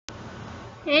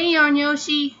Hey Yarn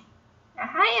Yoshi.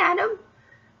 Hi Adam.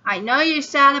 I know you're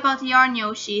sad about the Yarn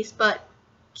Yoshis, but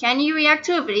can you react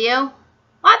to a video?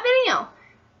 What video?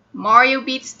 Mario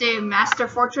beats the Master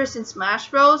Fortress in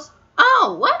Smash Bros.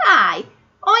 Oh, what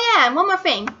Oh yeah, and one more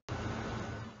thing.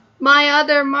 My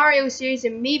other Mario series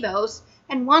Amiibos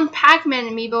and one Pac-Man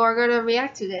Amiibo are gonna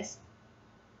react to this.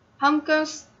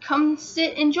 Come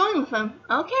sit and join with them.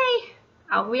 Okay,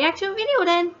 I'll react to a video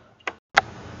then.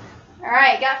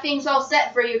 Alright, got things all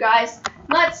set for you guys.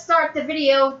 Let's start the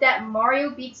video that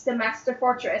Mario beats the Master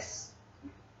Fortress.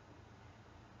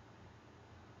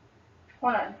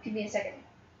 Hold on, give me a second.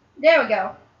 There we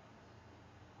go.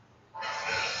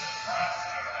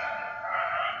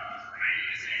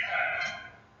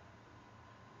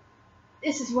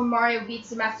 This is when Mario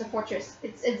beats the Master Fortress.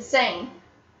 It's insane.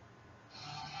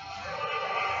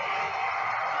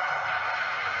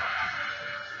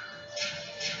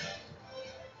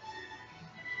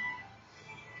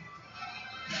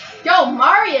 Go,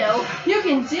 Mario! You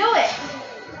can do it!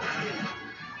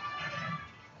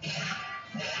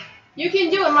 You can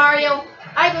do it, Mario!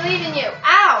 I believe in you!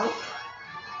 Ow!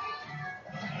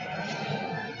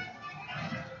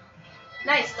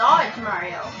 Nice dodge,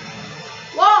 Mario.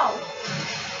 Whoa!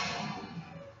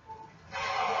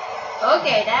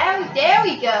 Okay, there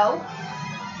we go.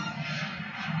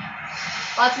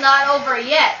 But it's not over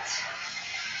yet.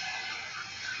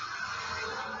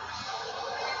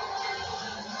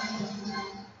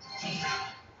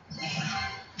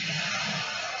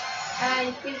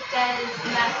 I think that is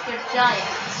Master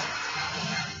Giant.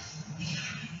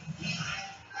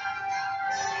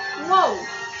 Whoa!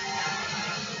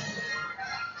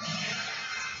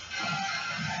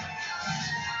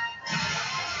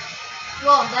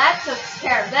 Well, that took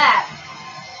care of that.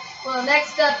 Well,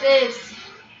 next up is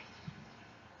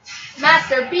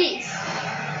Master Beast.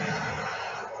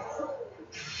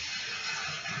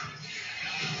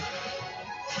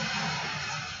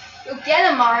 Go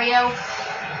get him, Mario.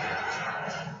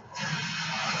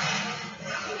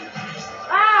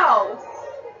 Ow!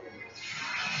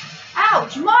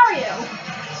 Ouch, Mario!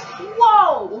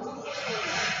 Whoa!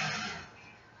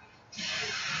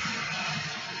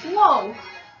 Whoa!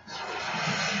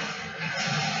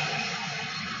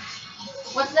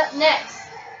 What's up next?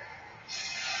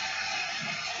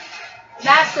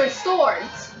 Master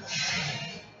Swords.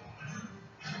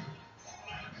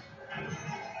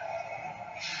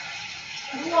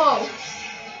 Whoa!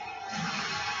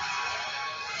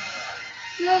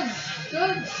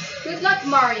 Good luck,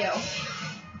 Mario.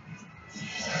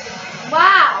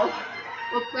 Wow!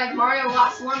 Looks like Mario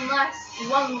lost one life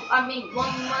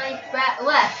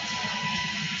left.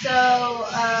 So,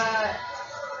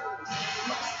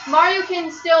 Mario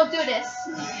can still do this.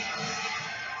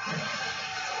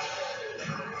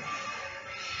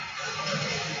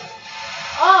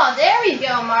 Oh, there we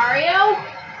go, Mario.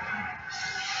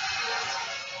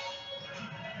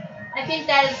 I think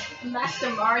that is Master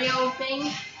Mario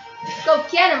thing. Go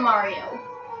get him, Mario.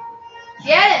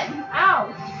 Get him!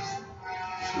 Ow!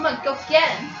 Come on, go get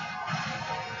him.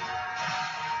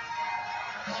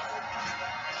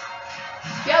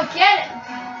 Go get him!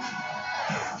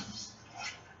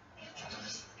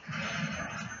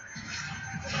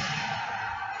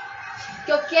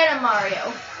 Go get him,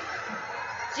 Mario.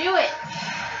 Do it.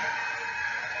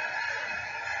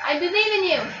 I believe in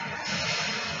you.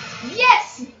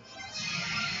 Yes!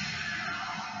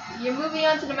 You're moving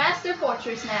on to the Master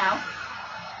Fortress now.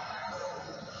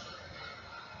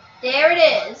 There it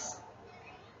is.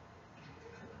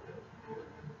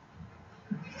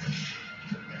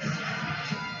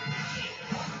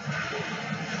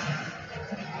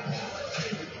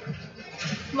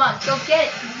 Come on, go get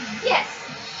it. Yes!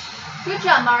 Good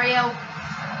job, Mario.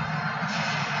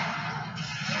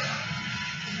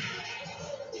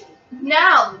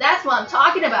 Now, that's what I'm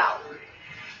talking about.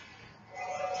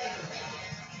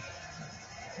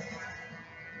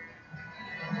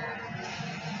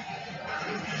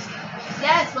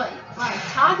 That's what I'm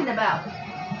talking about.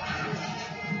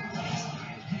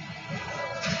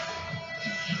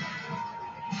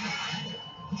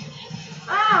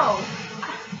 Ow!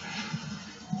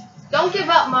 Don't give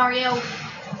up, Mario.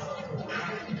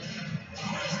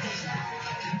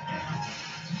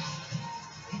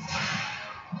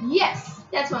 Yes,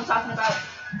 that's what I'm talking about.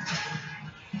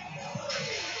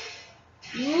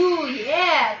 Ooh,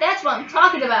 yeah, that's what I'm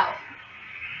talking about.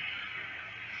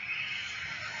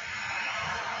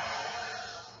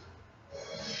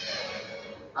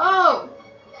 Oh!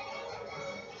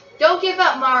 Don't give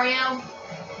up, Mario.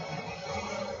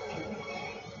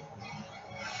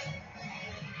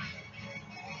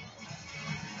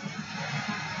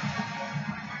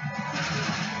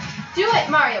 Do it,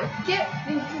 Mario. Get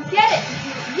it.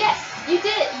 Yes, you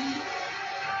did it.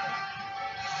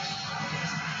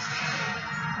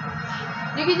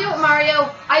 You can do it, Mario.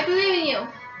 I believe in you.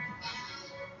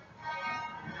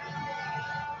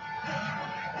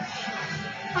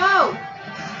 Oh.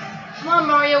 Come on,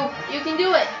 Mario. You can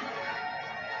do it.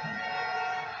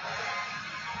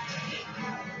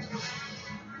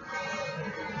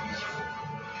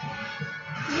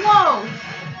 Whoa.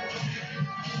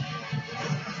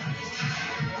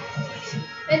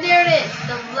 And there it is.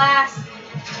 The last.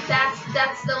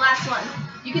 That's the last one.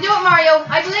 You can do it, Mario.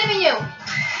 I believe in you.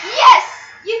 Yes!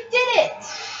 You did it!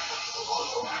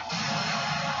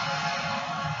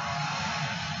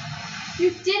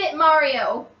 You did it,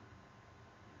 Mario.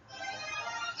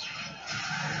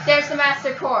 There's the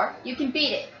Master Core. You can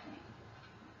beat it.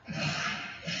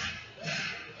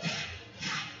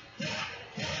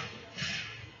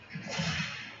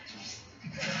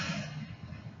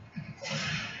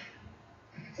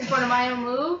 In front of my own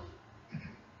move.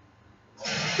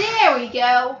 There we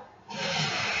go.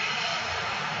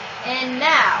 And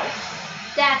now,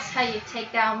 that's how you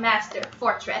take down Master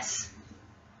Fortress.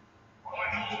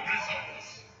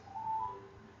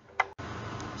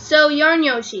 So, Yarn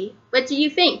Yoshi, what do you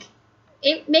think?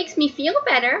 It makes me feel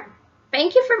better.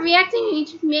 Thank you for reacting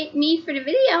to me for the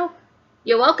video.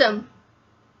 You're welcome.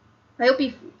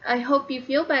 I hope you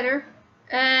feel better.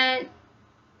 About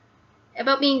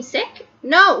being sick?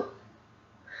 No.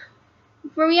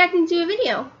 For reacting to a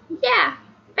video. Yeah.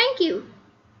 Thank you.